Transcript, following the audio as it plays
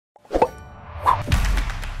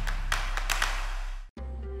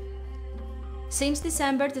Since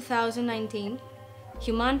December 2019,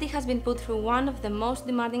 humanity has been put through one of the most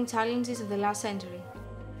demanding challenges of the last century.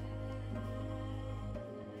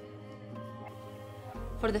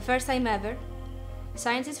 For the first time ever,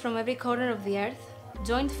 scientists from every corner of the Earth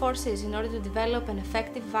joined forces in order to develop an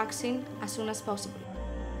effective vaccine as soon as possible.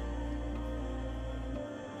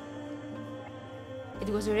 It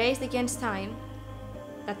was a race against time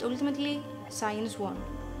that ultimately science won.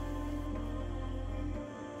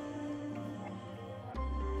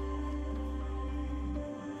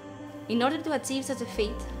 In order to achieve such a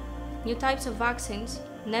feat, new types of vaccines,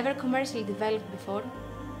 never commercially developed before,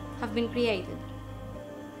 have been created.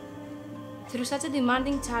 Through such a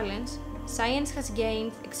demanding challenge, science has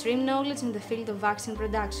gained extreme knowledge in the field of vaccine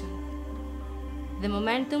production. The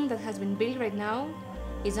momentum that has been built right now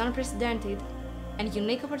is unprecedented, and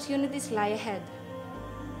unique opportunities lie ahead.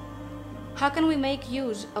 How can we make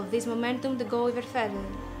use of this momentum to go even further?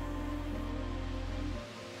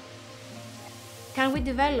 Can we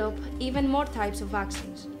develop even more types of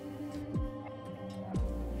vaccines?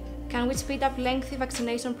 Can we speed up lengthy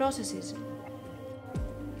vaccination processes?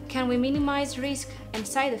 Can we minimize risk and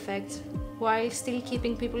side effects while still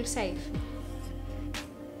keeping people safe?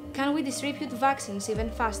 Can we distribute vaccines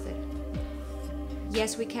even faster?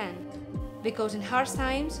 Yes, we can, because in harsh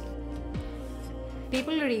times,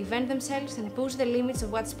 people reinvent themselves and push the limits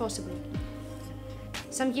of what's possible.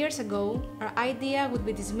 Some years ago, our idea would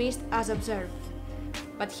be dismissed as absurd,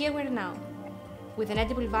 but here we're now, with an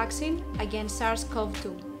edible vaccine against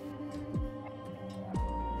SARS-CoV-2.